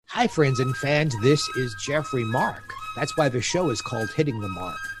Hi, friends and fans. This is Jeffrey Mark. That's why the show is called Hitting the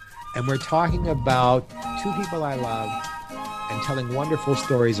Mark. And we're talking about two people I love and telling wonderful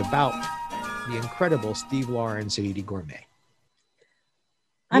stories about the incredible Steve Lawrence and Eydie Gormé.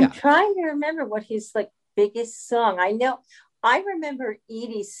 I'm trying to remember what his biggest song. I remember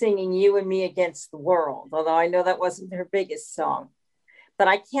Eydie singing "You and Me Against the World," although I know that wasn't her biggest song.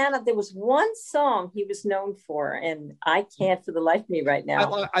 But there was one song he was known for, and I can't for the life of me right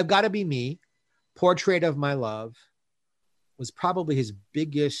now. I've Got to Be Me. Portrait of My Love was probably his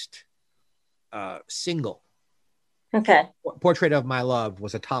biggest single. Okay. Portrait of My Love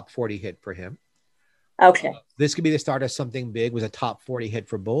was a top 40 hit for him. Okay. This Could Be the Start of Something Big was a top 40 hit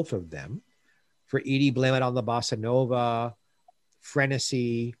for both of them. For Eydie, Blame It on the Bossa Nova,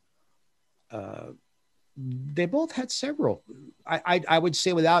 Frenesy. They both had several. I would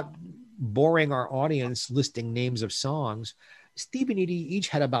say, without boring our audience listing names of songs, Steve and Eydie each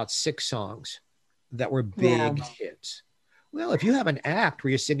had about 6 songs that were big hits. Well, if you have an act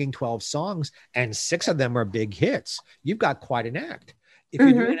where you're singing 12 songs and 6 of them are big hits, you've got quite an act. If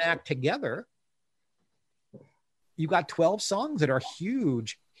you do an act together, you've got 12 songs that are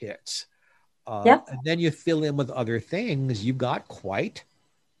huge hits. And then you fill in with other things. You've got quite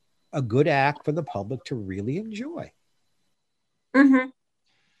a good act for the public to really enjoy. Mm-hmm.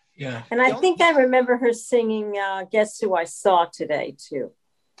 Yeah. And I think I remember her singing Guess Who I Saw Today, too.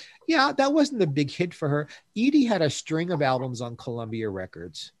 Yeah, that wasn't a big hit for her. Eydie had a string of albums on Columbia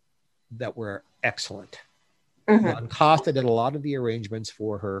Records that were excellent. Ron Costa did a lot of the arrangements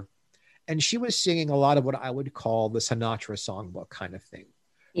for her. And she was singing a lot of what I would call the Sinatra songbook kind of thing.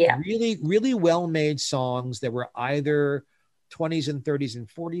 Yeah. Really, really well-made songs that were either 20s and 30s and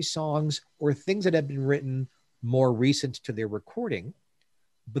 40s songs or things that had been written more recent to their recording,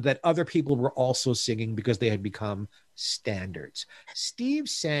 but that other people were also singing because they had become standards. Steve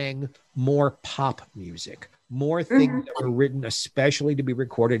sang more pop music, more things that were written especially to be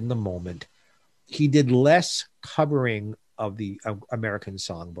recorded in the moment. He did less covering of the American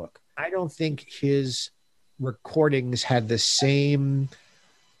songbook. I don't think his recordings had the same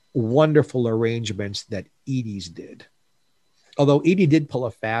wonderful arrangements that Eydie's did. Although Eydie did pull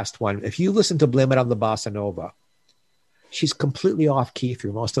a fast one. If you listen to Blame It on the Bossa Nova, she's completely off key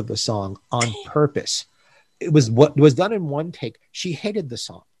through most of the song on purpose. It was what was done in one take. She hated the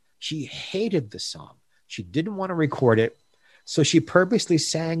song. She didn't want to record it. So she purposely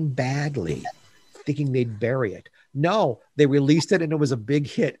sang badly, thinking they'd bury it. No, they released it and it was a big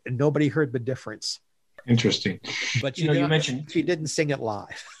hit and nobody heard the difference. Interesting. But you mentioned she didn't sing it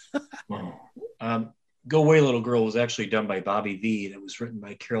live. Go Away Little Girl was actually done by Bobby Vee. That was written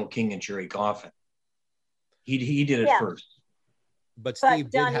by Carole King and Jerry Goffin. He did it first. But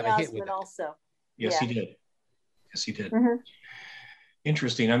Steve did Donny have a hit Osmond with it. Also. Yes, he did.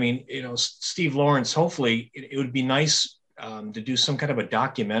 Interesting. I mean, Steve Lawrence, hopefully it would be nice to do some kind of a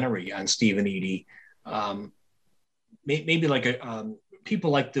documentary on Steve and Eydie. Maybe like people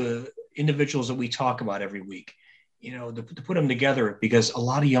like the individuals that we talk about every week, to put them together, because a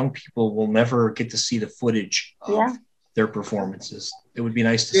lot of young people will never get to see the footage of their performances. It would be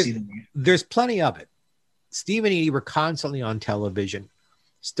nice to see them. There's plenty of it. Steve and Eydie were constantly on television,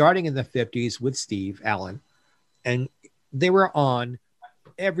 starting in the 50s with Steve Allen, and they were on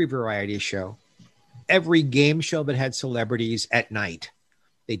every variety show, every game show that had celebrities at night.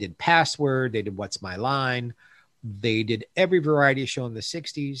 They did Password, they did What's My Line, they did every variety show in the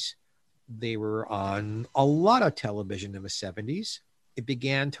 60s. They were on a lot of television in the 70s. It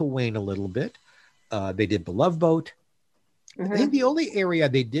began to wane a little bit. They did The Love Boat. I think the only area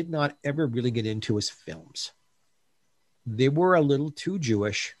they did not ever really get into was films. They were a little too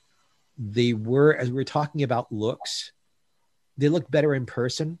Jewish. They were, as we were talking about looks, they looked better in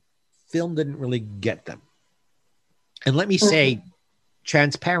person. Film didn't really get them. And let me say,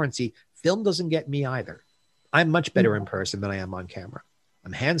 transparency, film doesn't get me either. I'm much better in person than I am on camera.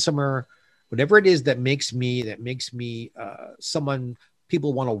 I'm handsomer. Whatever it is that makes me someone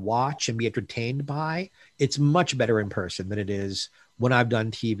people want to watch and be entertained by, it's much better in person than it is when I've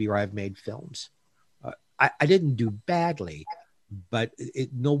done TV or I've made films. I didn't do badly, but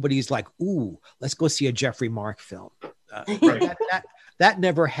nobody's like, ooh, let's go see a Jeffrey Mark film. That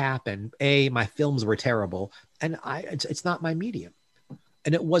never happened. My films were terrible, and it's not my medium,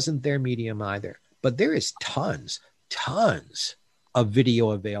 and it wasn't their medium either. But there is tons of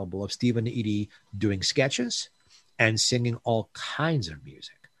video available of Steve and Eydie doing sketches and singing all kinds of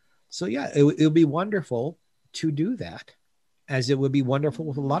music. So yeah, it would be wonderful to do that, as it would be wonderful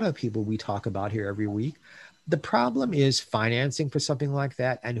with a lot of people we talk about here every week. The problem is financing for something like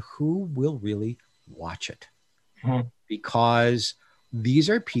that and who will really watch it. Because These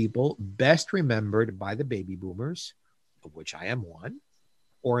are people best remembered by the baby boomers, of which I am one,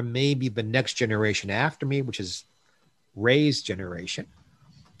 or maybe the next generation after me, which is Ray's generation.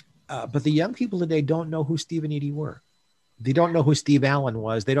 But the young people today don't know who Steve and Edie were. They don't know who Steve Allen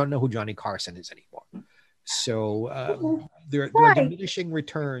was. They don't know who Johnny Carson is anymore. So there are diminishing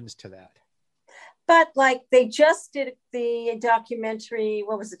returns to that. But like they just did the documentary,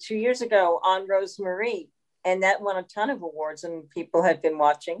 what was it, 2 years ago on Rose Marie, and that won a ton of awards and people had been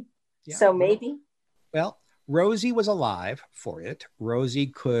watching. Yeah. So maybe. Well, Rosie was alive for it. Rosie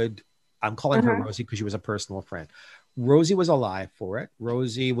could, I'm calling her Rosie because she was a personal friend. Rosie was alive for it.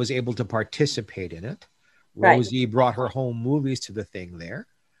 Rosie was able to participate in it. Rosie brought her home movies to the thing there.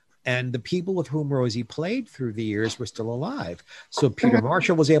 And the people with whom Rosie played through the years were still alive. So Peter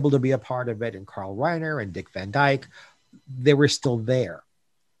Marshall was able to be a part of it, and Carl Reiner and Dick Van Dyke, they were still there.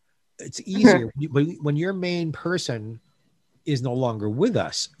 It's easier. When your main person is no longer with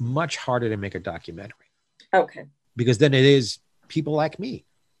us, much harder to make a documentary. Okay. Because then it is people like me.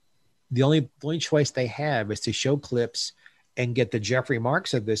 The only choice they have is to show clips and get the Jeffrey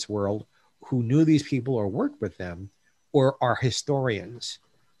Marks of this world who knew these people or worked with them or are historians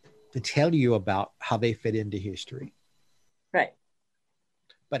to tell you about how they fit into history. Right.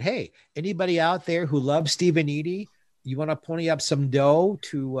 But hey, anybody out there who loves Steve and Edie, you want to pony up some dough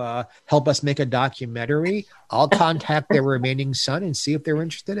to help us make a documentary? I'll contact their remaining son and see if they're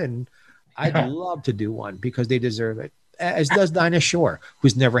interested. And I'd love to do one because they deserve it. As does Dinah Shore,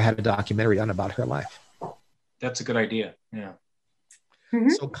 who's never had a documentary done about her life. That's a good idea. Yeah.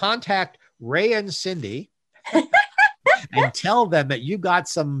 So contact Ray and Cindy and tell them that you got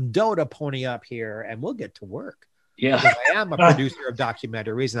some dough to pony up here and we'll get to work. Yeah. Because I am a producer of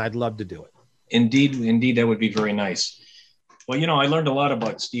documentaries and I'd love to do it. Indeed, that would be very nice. Well, I learned a lot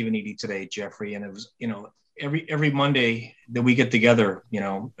about Steve and Edie today, Jeffrey, and it was, every Monday that we get together,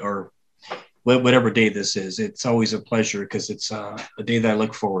 or whatever day this is, it's always a pleasure because it's a day that I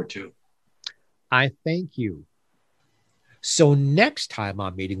look forward to. I thank you. So next time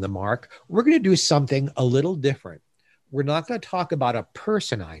on Meeting the Mark, we're going to do something a little different. We're not going to talk about a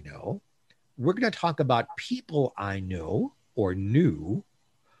person I know. We're going to talk about people I know or knew,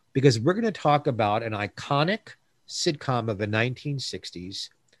 because we're going to talk about an iconic sitcom of the 1960s,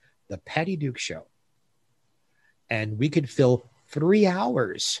 The Patty Duke Show. And we could fill 3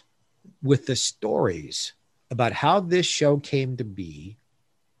 hours with the stories about how this show came to be,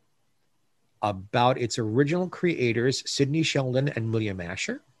 about its original creators, Sidney Sheldon and William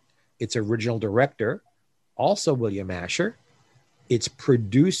Asher, its original director, also William Asher, its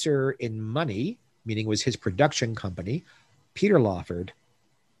producer in money, meaning it was his production company, Peter Lawford,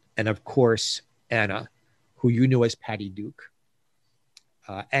 and of course, Anna, who you knew as Patty Duke,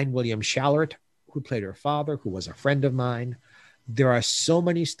 and William Schallert, who played her father, who was a friend of mine. There are so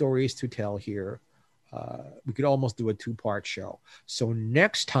many stories to tell here. We could almost do a 2-part show. So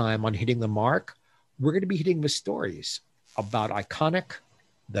next time on Hitting the Mark, we're going to be hitting the stories about iconic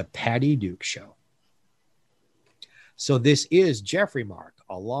The Patty Duke Show. So this is Jeffrey Mark,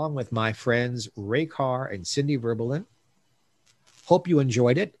 along with my friends Ray Carr and Cindy Verbalin. Hope you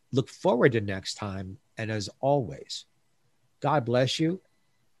enjoyed it. Look forward to next time. And as always, God bless you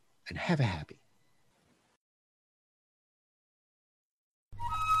and have a happy.